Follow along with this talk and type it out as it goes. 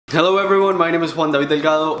Hello everyone, my name is Juan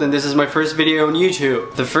Delgado and this is my first video on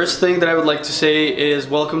YouTube. The first thing that I would like to say is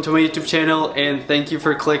welcome to my YouTube channel and thank you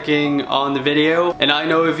for clicking on the video. And I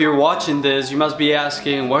know if you're watching this, you must be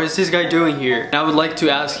asking, what is this guy doing here? And I would like to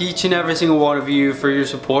ask each and every single one of you for your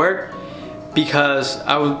support, because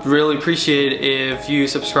I would really appreciate if you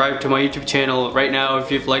subscribe to my YouTube channel right now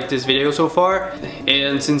if you've liked this video so far.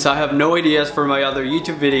 And since I have no ideas for my other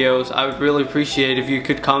YouTube videos, I would really appreciate if you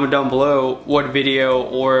could comment down below what video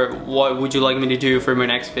or what would you like me to do for my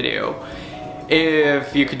next video.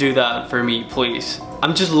 If you could do that for me, please.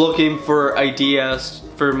 I'm just looking for ideas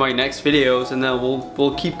for my next videos and then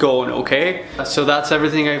we'll keep going, okay? So that's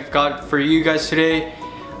everything I've got for you guys today.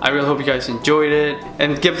 I really hope you guys enjoyed it,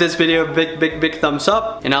 and give this video a big thumbs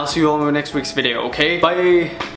up, and I'll see you all in my next week's video, okay? Bye!